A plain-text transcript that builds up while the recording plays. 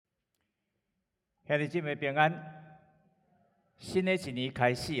兄弟姊妹平安。新的一年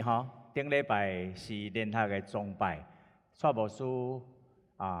开始哈，顶礼拜是联合的崇拜，蔡牧师我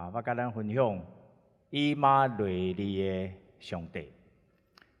甲咱分享以马内利的上帝。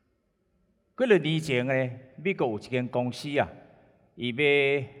几个年前呢，美国有一间公司伊要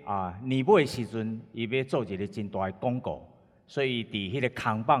年尾的时阵，伊要做一个真大的广告，所以伫迄个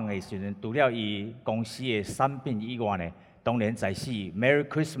扛棒的时阵，除了伊公司的产品以外呢，当然在是 Merry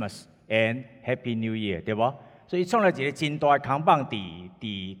Christmas and Happy New Year， 对无？所以创了一个真大的扛棒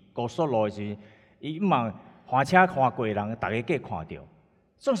伫高速路的时阵，伊望花车看过的人，大家皆看到，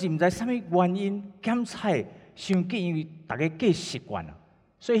总是毋知啥物原因检菜伤紧，因为大家皆习惯了，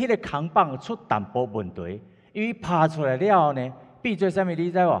所以迄个扛棒出淡薄问题，因为拍出来了后呢，变做啥物？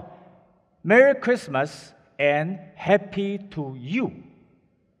你知无 ？Merry Christmas and Happy to you。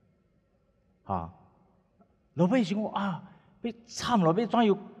落尾想讲要惨了，要怎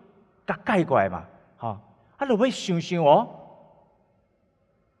样甲改过来嘛？落尾想想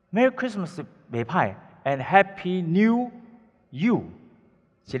Merry Christmas 袂歹 ，and Happy New You，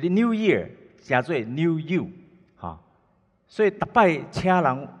 是个 New Year， 加做 New You， 所以逐摆车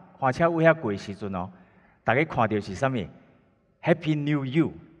人花车位遐过时阵大家看到是啥物 ？Happy New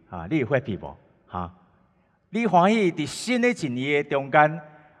You， 你会 happy 无？你欢喜伫新的一年的中间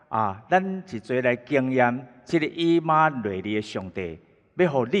咱一做来经验这个以马内利的上帝，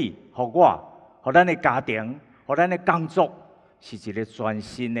要互你、互我。互咱的家庭，互咱的工作，是一个全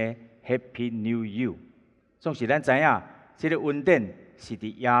新的 Happy New You。总是咱知影，这个恩典是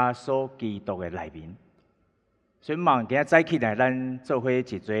伫耶稣基督的内面。所以，望今仔早起来，咱做伙一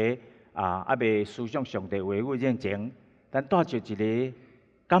做还未思想上帝话语之前，咱带着一个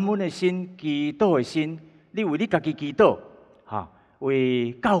感恩的心、祈祷的心，你为你家己祈祷，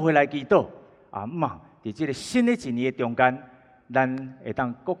为教会来祈祷。望伫这个新的一年的中间，咱会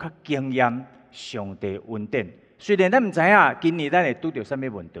当更较经验。上帝恩典，虽然咱毋知影今年咱会拄着啥物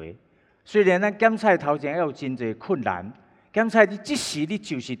问题，虽然咱检菜头前还有真侪困难，检菜你即时你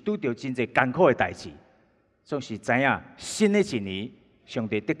就是拄着真侪艰苦的代志，总是知影新的一年，上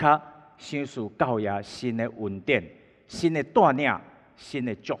帝的确赏赐教业新的恩典、新的带领、新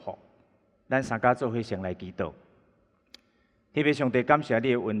的祝福。咱三家做伙先来祈祷，特别上帝感谢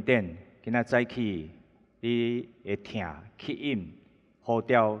你的恩典，今仔早起你会听吸引呼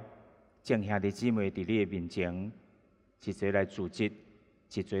召。众兄弟姊妹伫你的面前，一齐来组织，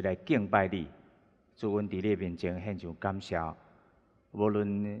一齐来敬拜你。主，阮伫你的面前献上感谢。无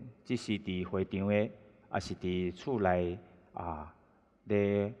论只是伫会场的，还是伫厝内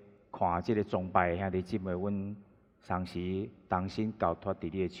咧看即个崇拜兄弟姊妹，阮同时重新交托伫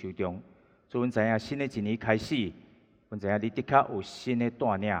你的手中。主，阮知影新的一年开始，阮知影你的确有新的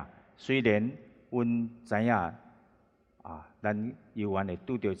带领。虽然阮知影。咱犹原会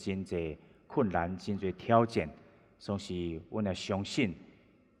拄着真侪困难、真侪挑战，总是阮也相信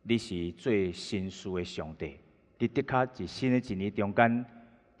你是最信实的上帝。你的确伫新的一年中间，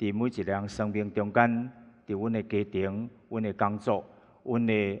伫每一个人生命中间，伫阮的家庭、阮的工作、阮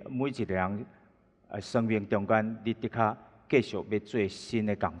的每一个人生命中间，你的确继续要做新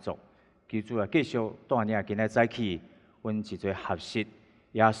的工作。求主继续带领今仔早起，阮一做合适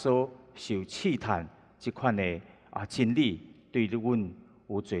耶稣受试探即款的真理。对阮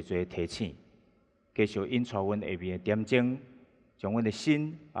有侪侪提醒，继续引带阮下面的点睛，将阮的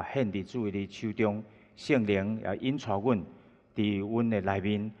心献伫主的手中，圣灵也引带阮伫阮的内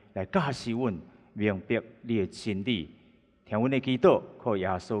面来教示阮明白你的真理。听阮的祈祷，靠耶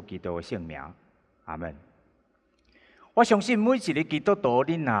稣基督的圣名，阿门。我相信每一个基督徒，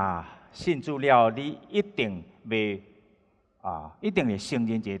你若信主了，你一定会承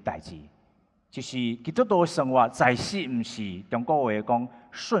认一个代志。就是基督徒的生活，在世毋是中国话讲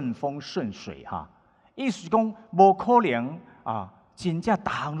顺风顺水意思是讲无可能真正逐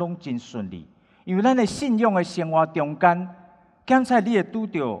项拢真顺利，因为咱的信仰的生活中间，检测你会拄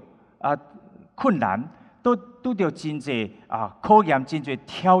着困难，都拄着真侪考验、真侪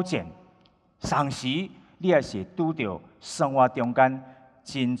挑战，同时你也是拄着生活中间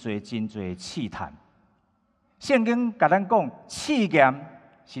真侪试探。圣经甲咱讲试验。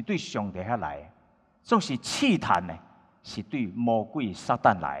是对上帝遐来的，总是试探的，是对魔鬼撒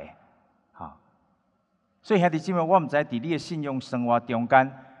旦来的。所以兄弟姊妹，我毋知伫你的信仰生活中间，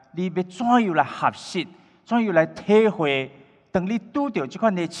你要怎样来学习，怎样来体会？当你拄着即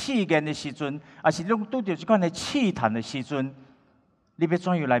款的试验的时阵，还是拢拄着即款的试探的时阵，你要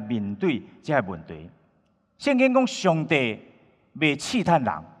怎样来面对这个问题？圣经讲上帝袂试探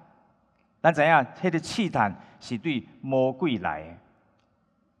人，咱知影，迄个试探是对魔鬼来的。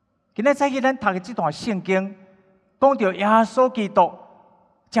今仔早起咱读的这段圣经，讲到耶稣基督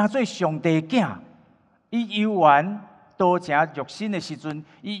真做上帝的囝，伊游玩道成肉身的时阵，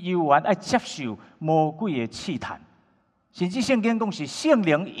伊游玩爱接受魔鬼的试探，甚至圣经讲是圣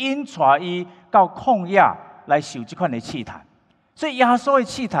灵引带伊到旷野来受这款的试探。所以耶稣的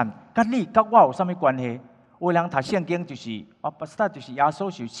试探，甲你甲我有啥物关系？有人读圣经就是巴斯塔就是耶稣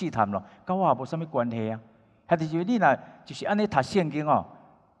受试探咯，甲我也无啥物关系啊。还就是你若就是安尼读圣经哦，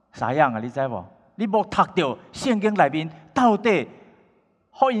啥样啊？你知无？你无读到圣经内面到底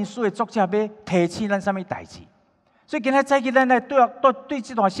福音书的作者要提醒咱啥物代志？所以今日早起咱来对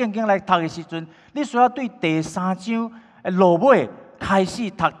这段圣经来读的时阵，你需要对第3章落尾开始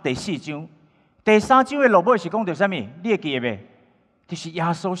读第4章。第3章的落尾是讲到啥物？你会记得袂？就是耶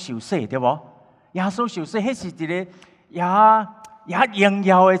稣受洗，对无？耶稣受洗，迄是一个也荣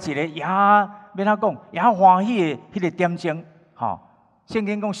耀的一个也要怎讲？也欢喜的迄个点钟，吼！圣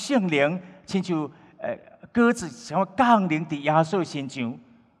经讲圣灵亲像鸽子像降临伫耶稣身上，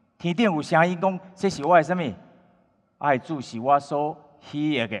天顶有声音讲：这是我的啥物？爱主是我所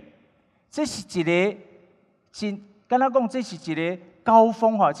喜悦的。这是一个真，敢若讲这是一个高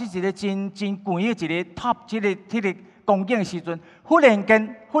峰吼，这是一个真悬的一个 top， 这个光景的时阵，忽然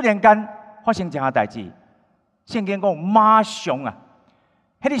间发生一件代志。圣经讲马上啊！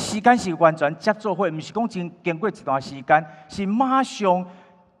迄个时间是完全接做伙，毋是讲经过一段时间，是马上。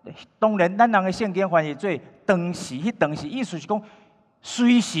当然，咱人的圣经翻译做当时，迄当时意思是讲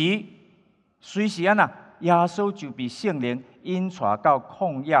随时安那，耶稣就被圣灵引带到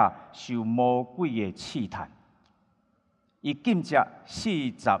旷野受魔鬼的试探。伊禁食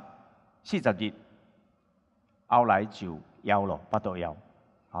40日，后来就枵咯，巴肚枵。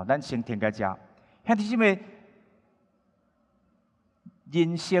好，咱先停在遮。兄弟姊妹，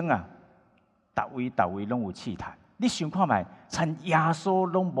人生啊，逐位拢有试探。你想看觅，像耶稣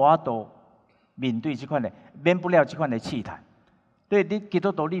拢无法度面对这款的，免不了这款的试探。对你基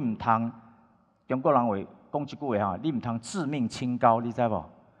督徒，你唔通中国人话讲一句话哈，你唔通自命清高，你知无？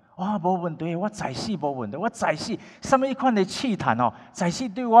哇，无问题，我在世无问题，我在世什么一款的试探哦，在世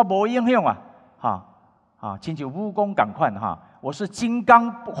对我无影响啊，亲像武功共款哈，我是金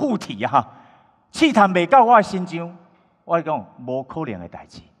刚护体哈，试探未到我的身上，我讲无可能的代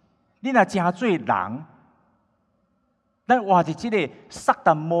志。你若真做人。咱活伫即个撒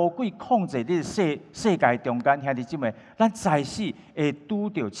旦魔鬼控制你世界中间，兄弟姊妹，咱在世会拄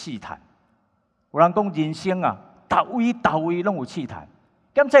着试探。有人讲人生啊，逐位拢有试探。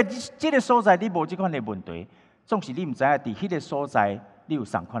咁在即个所在，你无即款的问题，总是你毋知影伫迄个所在，你有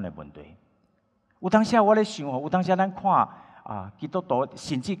同款的问题。有当时我咧想吼，有当时咱看基督徒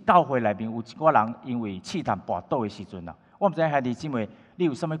甚至教会内面有一寡人因为试探跋倒的时阵啊，我毋知影兄弟姊妹，你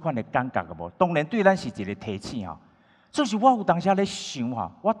有啥物款的感觉个无？当然对咱是一个提醒吼。就是我有当时咧想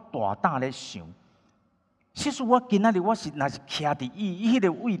哈，我大胆咧想，其实我今仔日我是若是徛伫伊迄个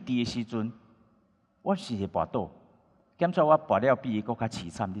位置的时阵，我是会跋倒，检出我跋了比伊搁较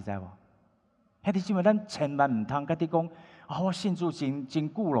凄惨，你知无？兄弟姊妹，咱千万毋通甲你讲我信主真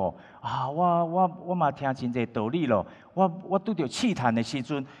久咯，我嘛听真侪道理咯，我拄着试探的时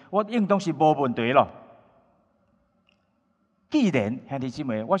阵，我应当是无问题咯。既然兄弟姊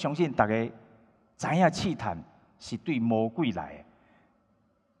妹，我相信大家知影试探。是对魔鬼来的。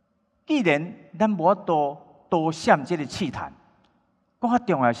既然咱无法度躲闪这个试探，更较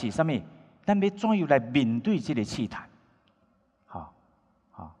重要是啥物？咱要怎样来面对这个试探？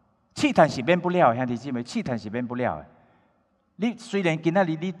试探是免不了的，兄弟姊妹，试探是免不了的。你虽然今仔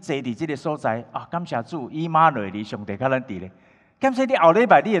日你坐伫这个所在感谢主，以马内利上帝甲咱伫咧。感谢你后礼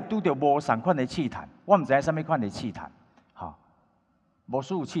拜你会拄着无同款的试探，我毋知影啥物款的试探。无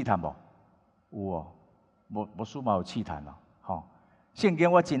输有试探无？有哦。无输嘛有试探咯，圣经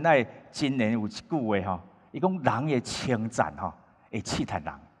我真爱真言有一句话伊讲人的称赞会试探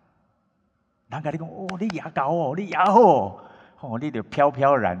人。人甲你讲你也高哦，你也好你就飘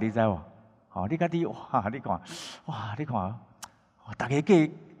飘然，你知无？你甲你你看你看大家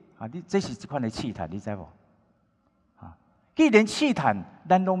计你这是一款的试探，你知无？既然试探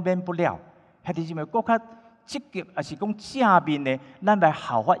咱拢免不了，兄弟姊妹，搁较积极，也是讲正面的，咱来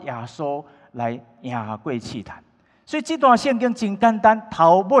效法耶稣。来赢过试探，所以这段圣经真简单，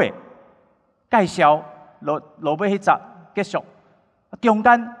头尾介绍落尾迄集结束，中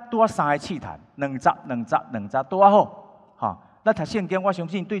间拄啊3个试探，两集拄啊好。咱读圣经，我相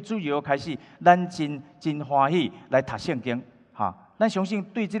信对主耶稣开始，咱真欢喜来读圣经。咱相信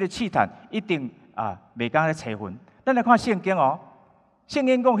对这个试探一定袂讲咧找分。咱来看圣经哦，圣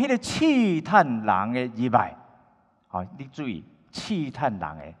经讲迄个试探人的入来，你注意试探人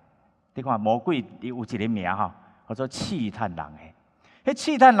的。你看魔鬼有一个名叫做试探人的。迄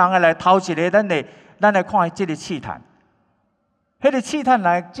试探人的来头一个，咱来看这个试探。迄个试探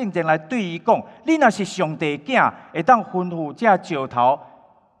来正正来对伊讲：你若是上帝囝，会当吩咐这石头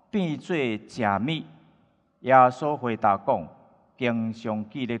变做食物。耶稣回答讲：经上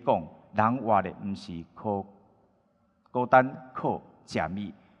记咧讲，人活的毋是靠孤单靠食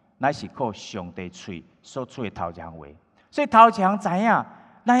物，乃是靠上帝喙所出的头一项话。所以头一项知影，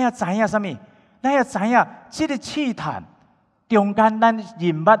咱也知影啥物？咱也知影，即个试探中间，咱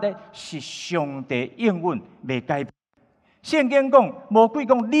认捌的是上帝应允，袂改变。圣经讲，魔鬼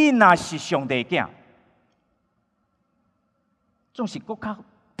讲，你若是上帝囝，总是更较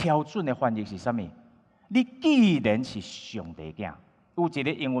标准的翻译是啥物？你既然是上帝囝，有一个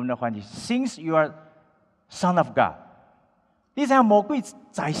英文的翻译 ，Since you are son of God， 你知影魔鬼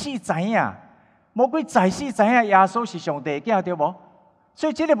在世知影，魔鬼在世知影耶稣是上帝囝，对无？所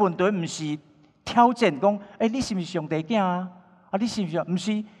以这个问题毋是挑战讲，你是毋是上帝囝啊？你是毋是？毋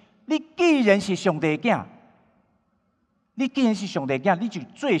是，你既然是上帝囝。你既然是上帝囝，你就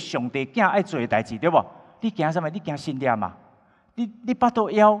做上帝囝爱做的代志，对无？你惊什么？你惊信念嘛？你巴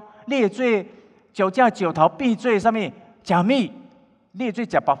肚枵，你会做就这石头变做什么？食物，你会做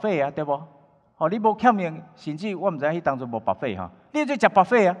食白费啊，对无？哦，你无欠命，甚至我毋知迄当中无白费哈，你会做食白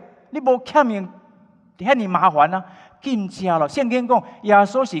费啊？你无欠命，遐尼麻烦啊！禁食咯，圣经讲耶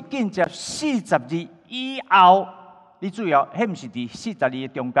稣是禁食40日以后，你注意哦，迄毋是伫40日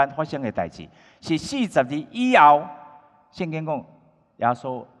中间发生的代志，是40日以后。圣经讲耶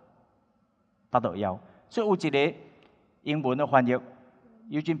稣巴肚枵，所以有一个英文的翻译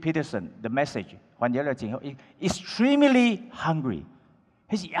 ，Eugene Peterson 的 message 翻译了真好 ，extremely hungry，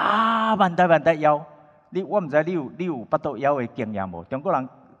 迄是万代枵。我毋知你有巴肚枵的经验无？中国人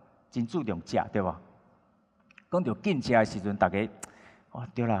真注重食，对无？讲到禁食的时阵，大家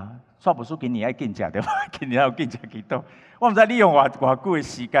对啦，煞不输今年爱禁食对吧？今年有禁食几多？我毋知你用偌久的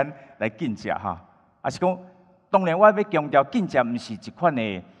时间来禁食哈，还是讲？当然，我要强调禁食，毋是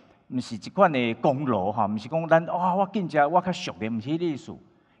一款的功劳哈，毋是讲咱我禁食我较俗的，毋是迄个意思。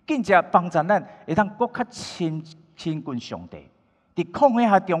禁食帮助咱会当搁较亲近上帝。伫旷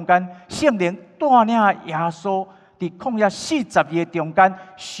野中间，圣灵带领耶稣伫旷野40日中间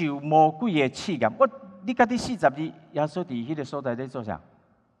受魔鬼的试验。你甲你40日，耶稣伫迄个所在咧做啥？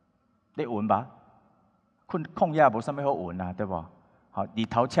咧运吧？困旷野无啥物好运啊，对无？好，日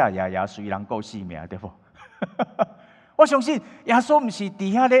头赤也随人过性命，对无？我相信耶稣毋是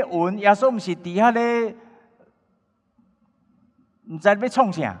伫遐咧运，耶稣毋是伫遐咧，毋知要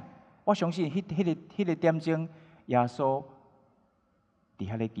创啥。我相信迄个点钟，耶稣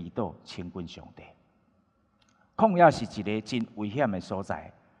伫遐咧祈祷，亲近上帝。旷野是一个真危险的所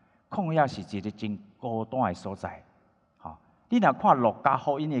在，旷野是一个真孤单的所在。吼，你若看路加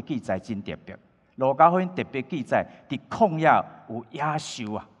福音的记载真特别，路加福音特别记载，伫旷野有野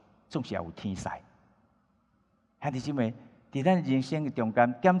兽啊，总是也有天使。兄弟姊妹，伫咱人生的中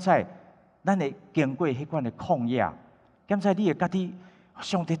间，检查咱会经过迄款的旷野，检查你的家己，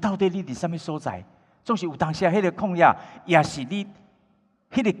上帝到底你伫什么所在？总是有当时迄个旷野，也是你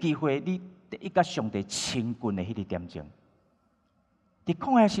迄个机会，你第一甲上帝亲近的迄个点钟。伫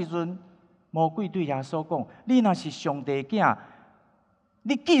旷野时阵，魔鬼对耶稣讲：“你若是上帝囝，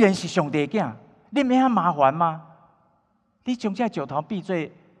你既然是上帝囝，你免遐麻烦吗？你将这石头变做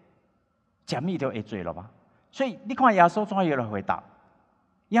食物就会做了吗？”所以你看耶稣怎样来回答？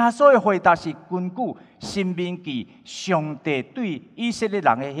耶稣的回答是根据《申命记》上帝对以色列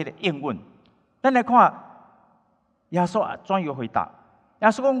人的迄个应允。咱来看耶稣怎样回答？耶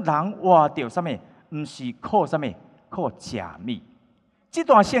稣讲：人活着什么？毋是靠什么？靠食物。这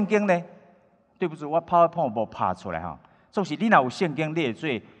段圣经呢？对不起，我PowerPoint无拍出来哈。总是你若有圣经，你会做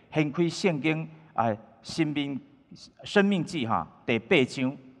掀开圣经申命记哈第8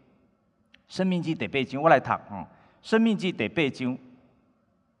章。申命记第8章，我来读申命记第8章，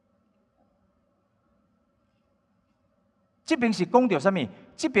这边是讲到什么？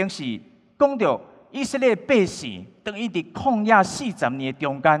这边是讲到以色列百姓等于伫旷野40年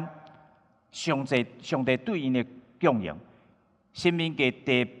中间，上帝对因的供应。申命记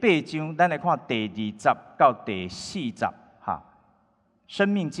第8章，咱来看第20到第40哈。申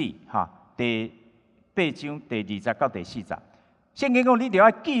命记哈第8章第20到第40。圣经讲，你就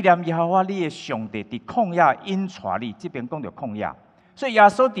要纪念耶和华你的上帝伫旷野引带你。这边讲到旷野，所以耶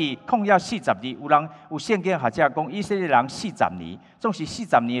稣伫旷野40日，有圣经学者讲，以色列人40年，总是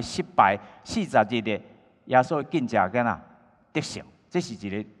40年的失败，40日的耶稣禁食干哪得胜，这是一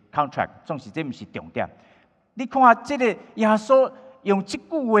个 contract， 总是这毋是重点。你看这个耶稣用这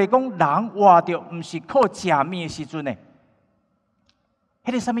句话讲，人活着毋是靠食物的时阵呢？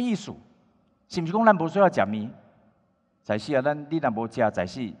迄个什么意思？是毋是讲咱无需要食物？在世啊，你若无食在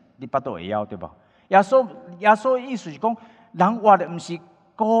世，你巴肚会枵对吧？耶稣意思是讲，人活的毋是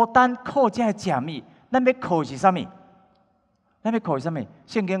孤单靠这食物，咱要靠是啥物？咱要靠是啥物？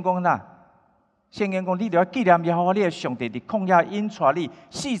圣经讲哪？圣经讲，你著要纪念耶和华你的上帝伫旷野引带你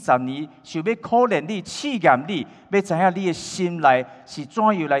40年，想要考验你、试验你，要知影你的心内是怎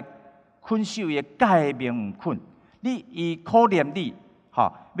样来困守伊的诫命毋困。你伊考验你，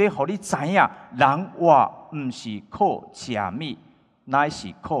要互你知影，人活毋是靠食物，乃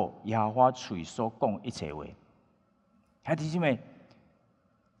是靠耶和华嘴所讲一切话。兄弟姊妹，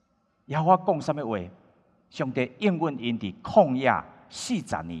耶和华讲啥物话？上帝应允因伫旷野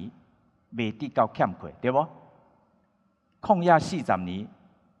40年。未得到欠缺，对无？旷野40年，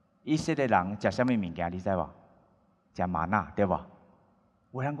以色列人食啥物物件？你知无？食玛纳，对无？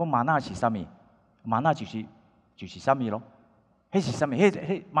有人讲玛纳是啥物？玛纳就是啥物咯？迄是啥物？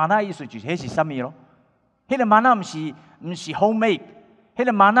迄玛纳意思就是迄是啥物咯？迄个玛纳毋是 homemade， 迄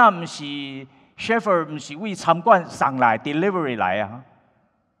个玛纳毋是 chef 毋是为餐馆送来 delivery 来啊！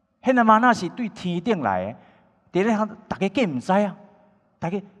迄个玛纳是对天顶来的，伫咧大家计毋知啊，大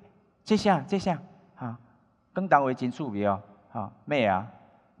家。这啥？广东话真趣味哦，咩啊？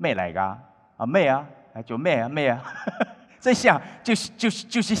咩来噶？咩啊？就咩啊？这啥？就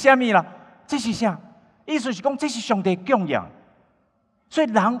是啥物啦？这是啥？意思是讲，这是上帝供养。所以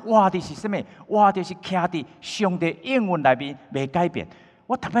人活的是啥物？活的是徛伫上帝应允内面，未改变。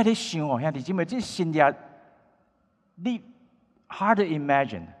我特别咧想哦，兄弟姊妹，这新约，你 hard to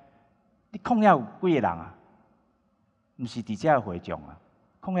imagine， 你旷野有几个人啊？毋是伫遮会众啊？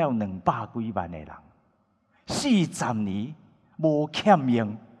恐有200几万的人，40年无欠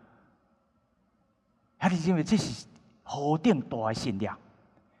用，兄弟姊妹，这是何等大的信仰！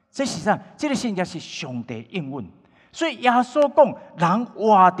这是啥？这个信仰是上帝应允。所以耶稣讲，人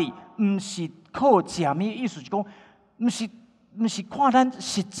活的毋是靠食物，意思是讲，毋是看咱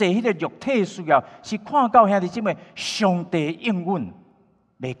实际迄个肉体需要，是看到兄弟姊妹，上帝应允，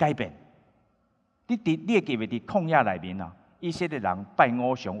未改变。你会记袂伫旷野内面啊？以色列人拜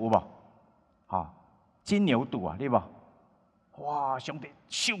偶像有无？金牛犊啊，你无？哇，上帝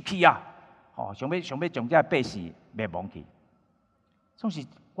生气啊！想要将这百姓灭亡去。总是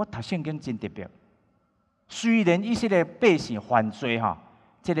我读圣经真特别。虽然以色列百姓犯罪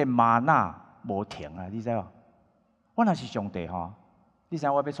这个玛纳无停啊，你知无？我若是上帝你知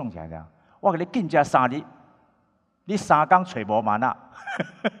我要创啥呢？我给你禁食3日，你3天找无玛纳，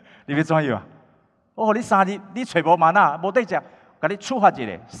你要怎样啊？我给你3日，你找无玛纳，无得食，甲你处罚一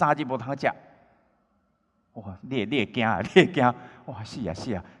下，3日无通食。哇！你会惊啊！你会惊！哇！是啊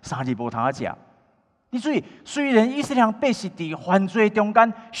，3日无通食。你注意，虽然以色列人百姓伫犯罪中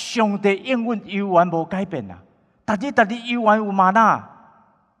间，上帝应允犹原无改变啊！逐日犹原有玛纳。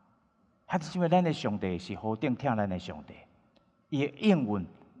还是因为咱的上帝是何等疼咱的上帝，伊的应允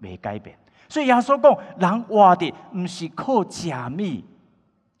未改变。所以耶稣讲，人活的毋是靠食物。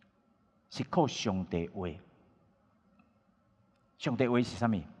是靠上帝话，上帝话是啥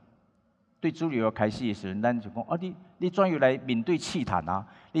物？对主流开始的时候，咱就讲：你怎样来面对试探啊？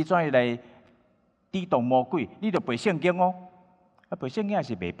你怎样来抵挡魔鬼？你着背圣经哦。背圣经也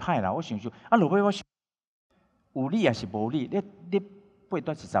是袂歹啦。我想落尾我想，有理也是无理。你背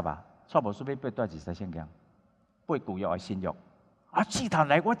多几十啊？差无数要背多几十圣经？背旧约还是新约？试探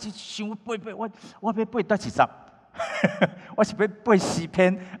来，我只想背，我要背多几十？我是要背诗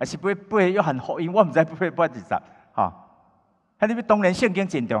篇，还是要背约翰福音？我毋知背几十，你当然圣经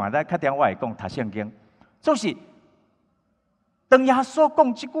真重要，咱确定我会讲读圣经。就是当耶稣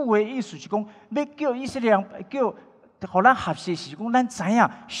讲即句话，意思是讲要叫以色列人叫，互咱合适是讲，咱知影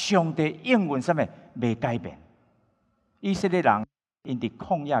上帝应允啥物未改变。以色列人因伫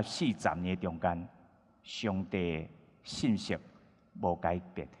旷野40年中间，上帝信息无改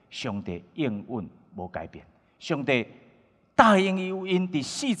变，上帝应允无改变。上帝答应因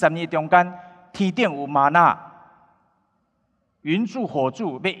伫40年中间，天顶有玛纳，云柱火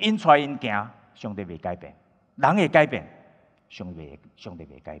柱要引出因行，上帝未改变。人会改变，上帝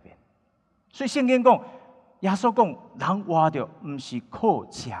未改变。所以圣经讲，耶稣讲，人活着毋是靠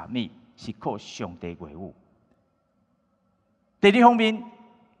食物，是靠上帝话语。第二方面，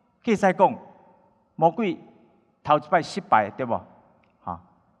可以再讲，魔鬼头一摆失败，对无？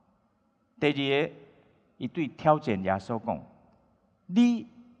第二个。伊对挑战耶稣讲：“你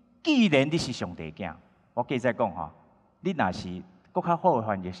既然你是上帝囝，我继续讲你若是更较好的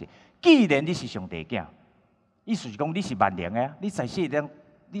翻译是，既然你是上帝囝，意思是讲你是万能的，你在世人，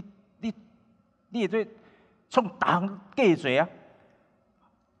你会做创人假罪啊！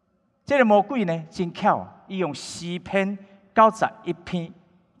这个魔鬼呢，真巧，伊用诗篇91篇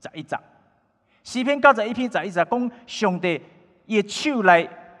11节，诗篇91篇11节讲上帝伊的手来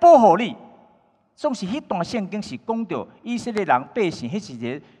保护你。”总是迄段圣经是讲到以色列人百姓，迄是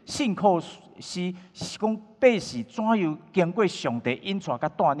一个信靠是讲百姓怎样经过上帝引带甲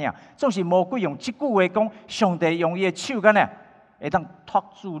带领。总是魔鬼用即句话讲，上帝用伊的手干呢，会当托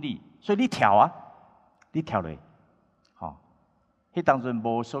住你，所以你跳啊，你跳落，吼。迄当阵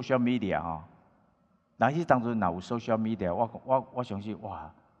无 social media 吼，但迄当阵若有 social media， 我相信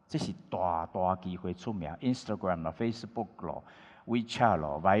哇，这是大机会出名 ，Instagram 啦、Facebook 咯、WeChat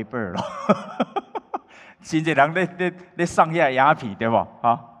咯、Viber 咯。真侪人咧送遐影片，对无？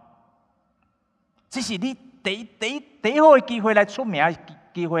哈，这是你第一好的机会来出名的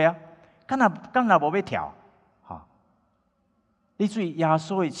机会啊！敢若无要跳，哈！你注意，耶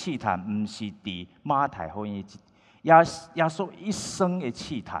稣的试探，毋是伫马太福音耶稣一生的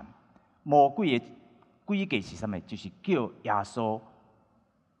试探，魔鬼的诡计是啥物？就是叫耶稣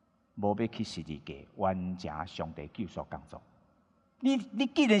无要去十字架完成上帝救赎工作。你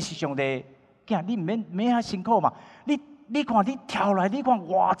既然是上帝。你唔免遐辛苦嘛？你看你跳来，你看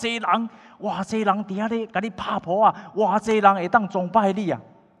偌济人伫遐咧，甲你拍婆啊！偌济人会当崇拜你啊！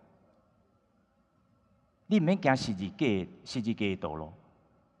你唔免行十字架的道路。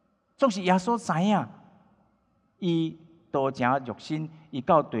总是耶稣知影，伊道成肉身，伊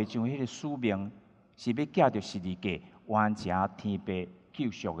到地上迄个使命，是要借着十字架完成天父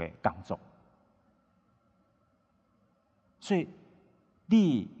救赎的工作。所以。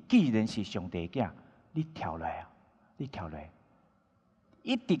你既然是上帝囝，你跳来啊！你跳来，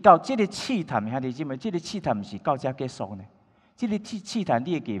一直到这个试探，兄弟姊妹，这个试探毋是到这结束呢？这个试探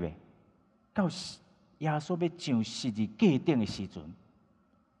你会记袂？到耶稣要上十字架顶的时阵，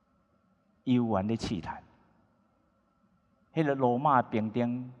犹原咧试探。迄个罗马兵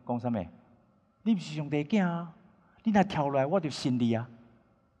丁讲啥物？你毋是上帝囝啊！你若跳来，我就信你啊！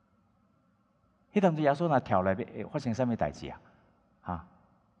迄当时耶稣若跳来，会发生啥物代志啊？哈，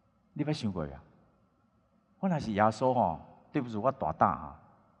你捌想过啊？我若是耶稣吼，对不住，我大胆哈。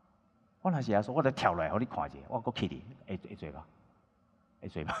我若是耶稣，我来跳来，互你看者，我搁去你，会做吧？会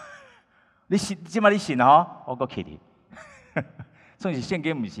做吧？你信，即摆你信吼，我搁去你。所以圣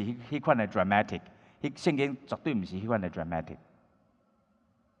经毋是迄款的 dramatic， 圣经绝对毋是迄款的 dramatic。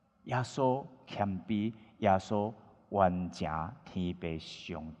耶稣谦卑，耶稣完成天父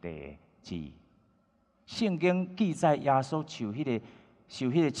上帝的旨意。圣经记载耶稣受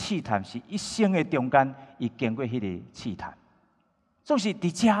迄个试探，是一生的中间，伊经过迄个试探。总是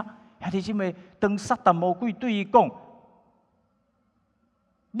伫遮，兄弟姊妹，当撒旦魔鬼对伊讲：“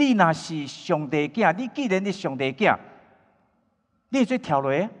你若是上帝囝，你既然是上帝囝，你会做跳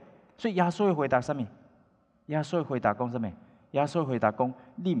落啊？”所以耶稣的回答啥物？耶稣的回答讲啥物？耶稣的回答讲：“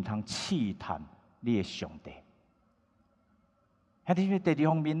你毋通试探你的上帝。”兄弟姊妹，第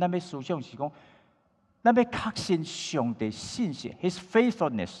二方面，咱要思想是讲。咱要确信上帝信息 ，His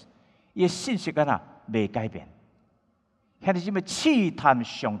faithfulness， 伊信息干哪未改变。兄弟姊妹，试探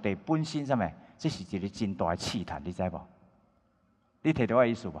上帝本身啥物？这是一个真大的试探，你知无？你摕到我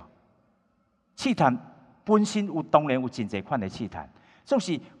意思无？试探本身当然有真侪款的试探，总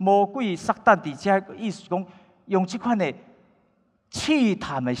是魔鬼撒旦伫遮意思讲，用这款的试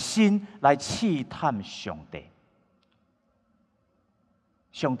探的心来试探上帝。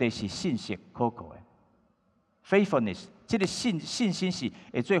上帝是信息可靠的。faithfulness， 这个信心是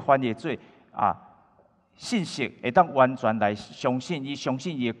会做翻译做信息会当完全来相信伊，相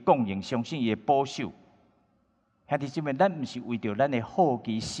信伊的供应，相信伊的保守。兄弟姊妹，咱毋是为着咱的好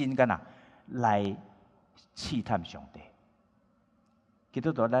奇心干哪来试探上帝。基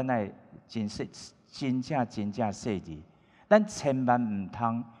督徒，咱爱真正细致，咱千万毋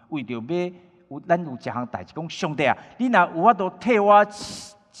通为着咱有一项代志，讲上帝啊，你若有法度替我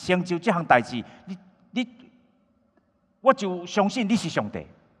成就这项代志，你。我就相信你是上帝，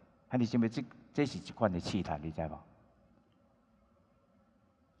兄弟姊妹，这是一款的试探，你知无？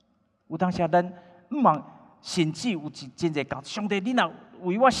有当时咱毋茫，甚至有真侪讲，上帝，你若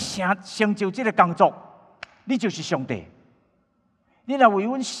为我成就这个工作，你就是上帝；你若为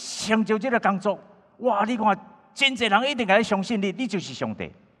阮成就这个工作，哇！你看，真侪人一定会相信你，你就是上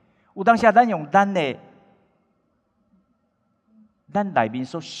帝。有当时咱用咱内面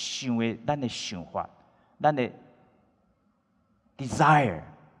所想的，咱的想法，咱的。desire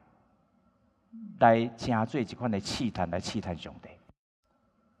来成做一款的试探，来试探上帝，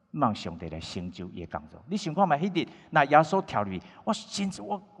望上帝来成就伊的工作。你想看觅迄日，那耶稣跳入去，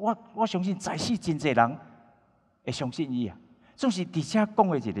我相信在世真侪人会相信伊啊。总是伫遮讲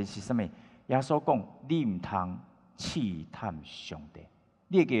的一个是啥物？耶稣讲：你毋通试探上帝。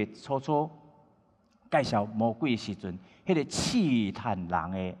你会记初介绍魔鬼的时阵，迄个试探人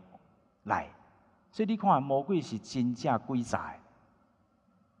的来。所以你看，魔鬼是真正诡诈的。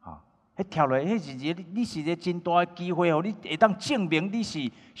迄迄跳落，迄是一个你是一个真大的机会，互你会当证明你是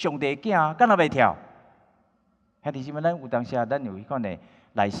上帝的囝，敢若袂跳？兄弟姊妹，咱有当时啊，咱有迄款的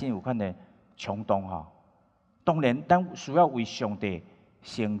内心有款的冲动吼。当然，咱需要为上帝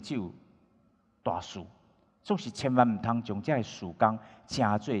成就大事，总是千万毋通将这个事工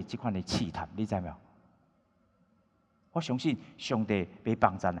成做即款的试探，你知无？我相信上帝会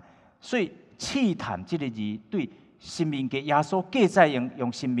帮咱，所以试探这个字对申命记耶稣记载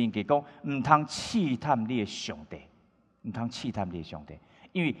用申命记讲，毋通试探你的上帝，毋通试探你的上帝，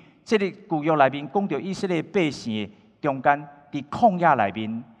因为这个旧约内面讲到以色列百姓的中间，伫旷野内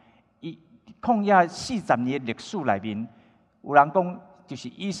面，旷野40年的历史内面，有人讲就是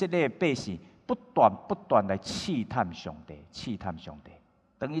以色列百姓不断来试探上帝，试探上帝。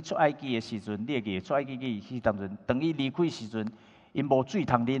当伊出埃及的时阵，你会记出埃及记迄当阵，当伊离开的时阵，因无水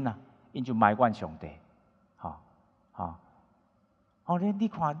通啉啊，因就埋怨上帝，你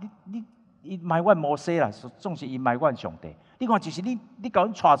看伊埋怨摩西啦，总是伊埋怨上帝。你看，就是你甲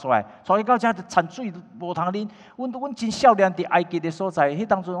阮带出来，带伊到遮就产水无通啉。阮真少年伫埃及的所在，迄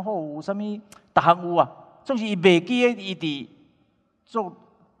当阵有啥物，逐项有啊。总是伊袂记伊伫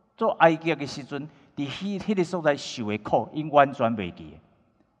做埃及的时阵，伫迄个所在受的苦，因完全袂记。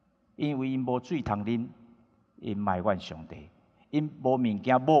因为因无水通啉，因埋怨上帝；因无物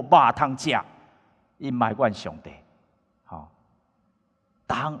件无肉通食，因埋怨上帝。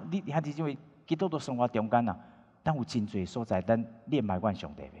你兄弟姊妹，基督徒生活中间啊，咱有真侪所在，你会埋怨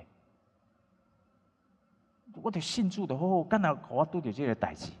上帝袂？我着信主就好好，敢若互我拄着即个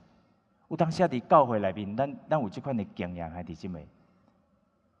代志。有当时伫教会内面，咱有即款的经验，兄弟姊妹。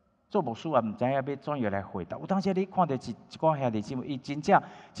做牧师也毋知影要怎样来回答。有当时你看到一寡兄弟姊妹，伊真正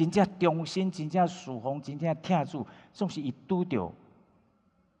忠心，真正侍奉，真正听主，总是伊拄着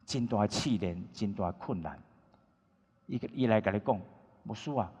真大试炼，真大困难。伊来甲你讲，牧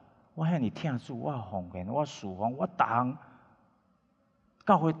师啊，我遐尼听主，我奉献，我侍奉，我逐项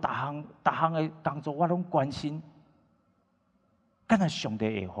教会逐项的工作，我拢关心。敢若上帝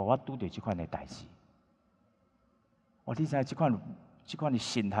会互我拄着即款的代志？你知即款的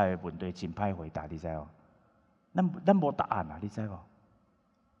心态的问题真歹回答，你知无？咱无答案啊，你知无？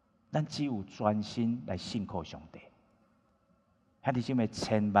咱只有专心来信靠上帝。兄弟姊妹，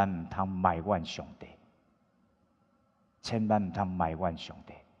千万毋通埋怨上帝，千万毋通埋怨上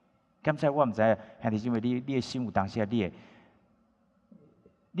帝。刚才我毋知，兄弟姊妹，你的心有当时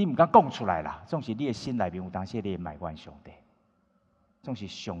你毋敢讲出来啦，总是你的心内面有当时你会埋怨上帝，总是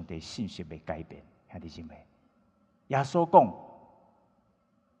上帝信息袂改变，兄弟姊妹。耶稣讲，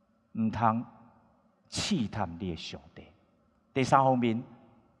毋通试探你的上帝。第三方面，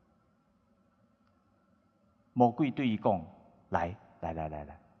魔鬼对伊讲：来，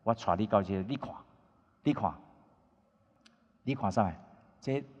我带你到这个，你看啥？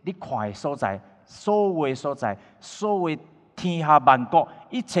这你看的所在，所有的所在，所有天下万国，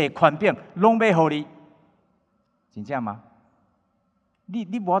一切权柄，拢要互你。真正吗？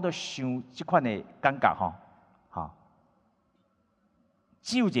你无法度想即款的感觉吼。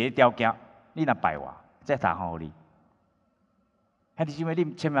只有一个条件，你若拜我，再通互你。兄弟姊妹，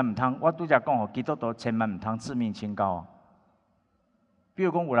你千万毋通，我拄则讲吼，基督徒千万毋通自命清高啊。比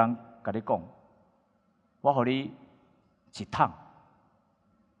如讲，有人甲你讲，我互你一桶，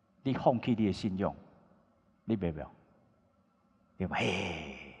你放弃你的信用，你袂袂？对吧？卖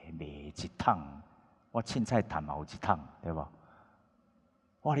一桶，我凊彩赚嘛有一桶，对无？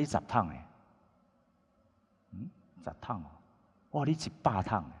我互你10桶诶，10桶哦。哇！你100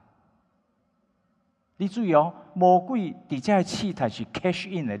桶，你注意哦，魔鬼伫遮的试探是 cash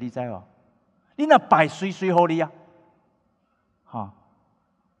in 的，你知无？你若败，随互你啊！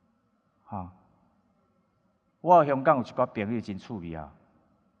我香港有一寡朋友真趣味啊，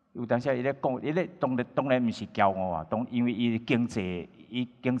有当时伊咧讲，伊咧当然毋是骄傲啊，因为伊经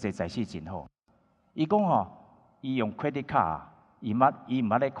济在势真好。伊讲吼，伊用 credit card， 伊毋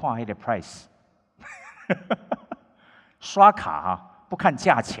捌咧看迄个 price。刷卡不看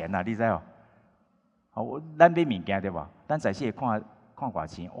价钱啊，你知无？咱买物件对无？咱在时看偌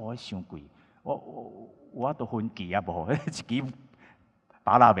钱，伤贵。我都分期啊无，一期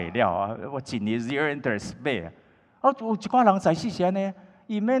把拉袂了啊！我一年 zero interest 买啊。有一寡人在世是安尼，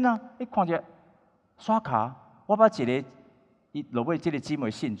伊免啊，伊看着刷卡，我把一个伊落尾即个姊妹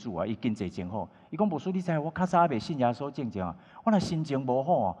信主啊，伊经济真好。伊讲牧师，你知我较早还袂信耶稣正正啊，我若心情无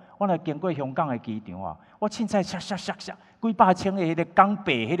好啊，我若经过香港的机场啊，我凊彩几百千的迄个港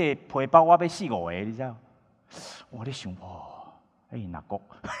币迄个皮包，我要4、5个，你知道？我咧想，哪国？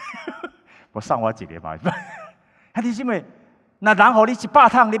我送我一个吧。兄弟姊妹，那人互你100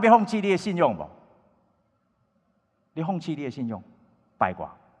桶，你要放弃你的信用无？你放弃你的信用，拜我。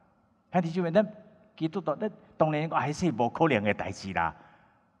兄弟姊妹，咱基督徒，咱当然还是无可能的代志啦。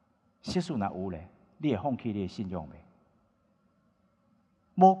实事若有咧，你会放弃你的信仰未？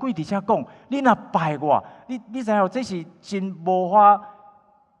魔鬼伫遮讲，你若拜我，你知影这是真无法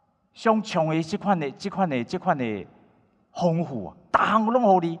想象的这款的丰富啊！逐项拢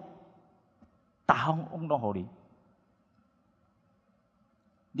互你，逐项拢互你。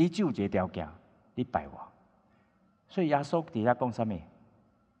你只有一个条件，你拜我。所以耶稣伫遐讲啥物？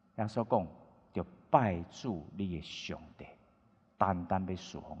耶稣讲，着拜主你的上帝，单单要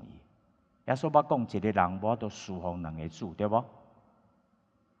侍奉伊。耶稣捌讲，一个人无法度侍奉两个主，对无？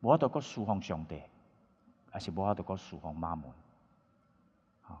无法度阁侍奉上帝，还是无法度阁侍奉马门。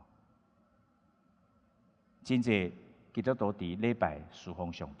真济基督徒伫礼拜侍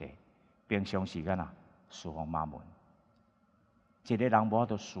奉上帝，平常时间啊侍奉马门。一个人无法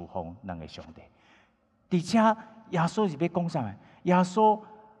度侍奉两个上帝。伫遮耶稣是要讲啥物？耶稣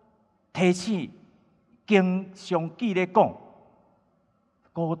提醒经上记咧讲，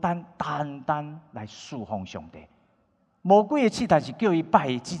孤单单单来侍奉上帝。魔鬼的试探是叫伊拜，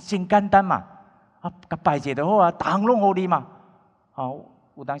是真简单嘛？啊，甲拜者就好啊，逐项拢互你嘛。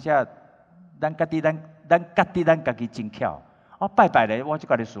有当时啊，咱家己真巧。拜咧，我就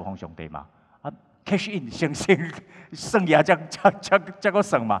甲你侍奉上帝嘛。cash in 先算也才个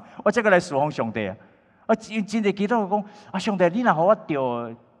算嘛，我才个来侍奉上帝啊！真侪基督徒讲上帝，你若互我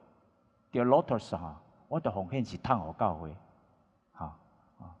着 lotus 我着奉献是趁互教会，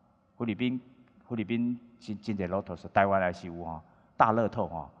菲律宾真侪 lotus， 台湾也是有大乐透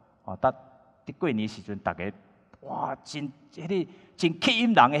伫过年时阵，大家哇真迄个真吸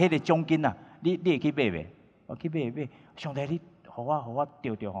引人的迄个奖金啊！你会去买袂？我去买，上帝你。互我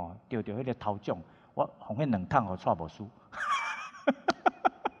钓着迄个头奖，我奉献2桶，互带无输。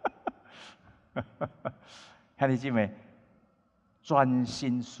兄弟姊妹，专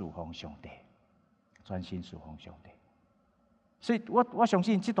心侍奉上帝，专心侍奉上帝。所以我相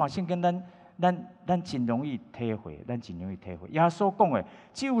信这段圣经，咱真容易体会，耶稣讲的，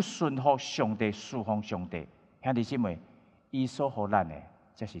只有顺服上帝、侍奉上帝，兄弟姊妹，伊所予咱的，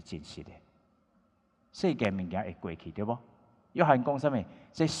才是真实的。世间物件会过去，对无？约翰讲啥物？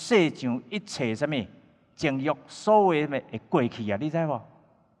这世上一切啥物情欲，所有的会过去啊！你知无？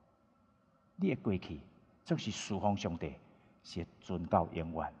你会过去，总是侍奉上帝，是存到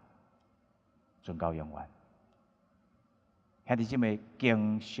永远，存到永远。兄弟姊妹，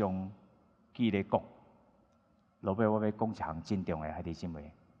经常记咧讲，落尾我要讲一项真重要，兄弟姊妹，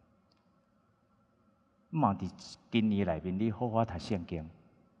毋茫伫今年内面，你好好读圣经，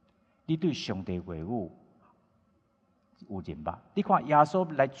你对上帝话语有认捌？你看耶稣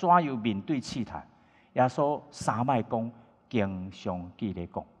来怎样面对试探？耶稣3摆讲，经常记咧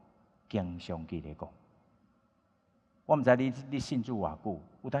讲，经常记咧讲。我毋知你信主偌久，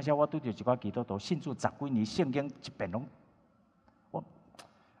有当时我拄着一寡基督徒信主10几年，圣经一遍拢，我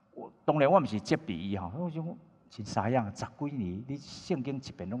当然我毋是责备伊吼，我想真啥样10几年，你圣经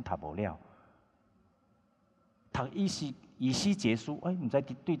一遍拢读无了，读以西结书，毋知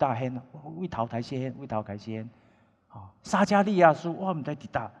对大hen，为头开始hen。撒迦利亚书，我毋知伫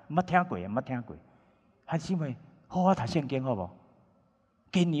搭，捌听过。还是因为好好读圣经，好无？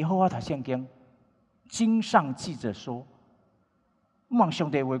今年好好读圣经，经上记着说，望上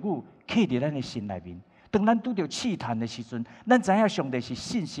帝话语刻伫咱的心内面。当咱拄着试探的时阵，咱知影上帝是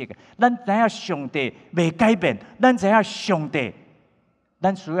信实的，咱知影上帝未改变，咱知影上帝，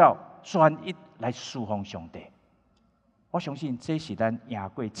咱需要专一来侍奉上帝。我相信这是咱赢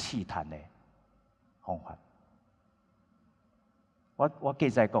过试探的方法。我继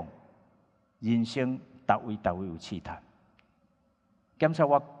续讲，人生逐位有试探。检查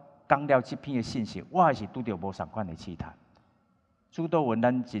我讲了这篇的信息，我还是拄着无同款的试探。主导文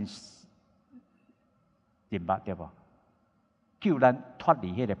咱真认捌对无？救咱脱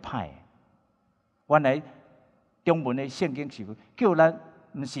离迄个歹。原来中文的圣经是叫咱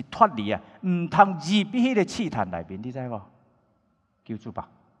毋是脱离啊，毋通入迄个试探内面，你知无？求主帮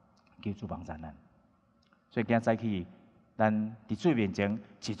助咱。所以今早起。咱伫最面前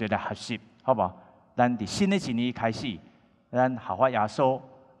一做来学习，好无？咱伫新的一年开始，咱效法耶稣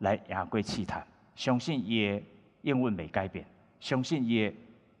来赢过试探，相信伊的应允未改变，相信伊的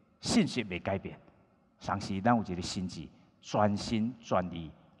信息未改变。同时，咱有一个心志，专心专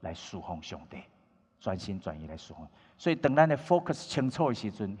意来侍奉上帝，专心专意来侍奉。所以，当咱的 focus 清楚的时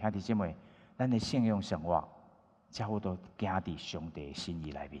阵，兄弟姐妹，咱的信仰生活才好多行伫上帝的心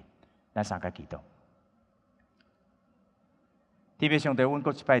意内面。咱三个祈祷。特别上帝，阮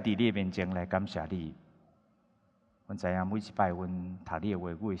阁一摆伫你的面前来感谢你。阮知影每一摆阮读你的话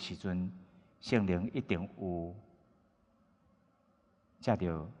语的时阵，圣灵一定有借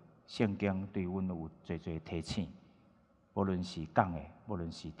着圣经对阮有侪侪提醒，无论是讲的，无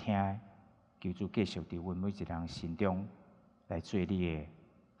论是听的，求主继续伫阮每一人心中来做你的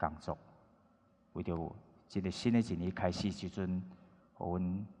工作。为着一个新的一年开始时阵，互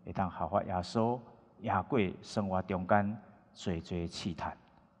阮会当效法耶稣，赢过生活中间侪侪试探。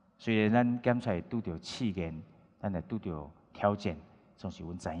虽然咱检查拄着试验，咱会拄着挑战，总是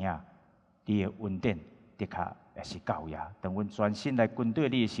阮知影，你的恩典的确也是够呀。当阮专心来跟对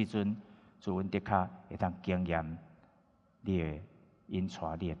你的时阵，主阮的确会当经验你的引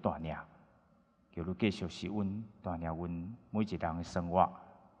带，你的带领。求你继续是阮带领阮每一人的生活、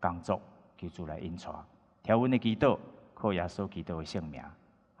工作，求主来引带。听阮的祈祷，靠耶稣基督的圣名，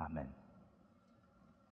阿门。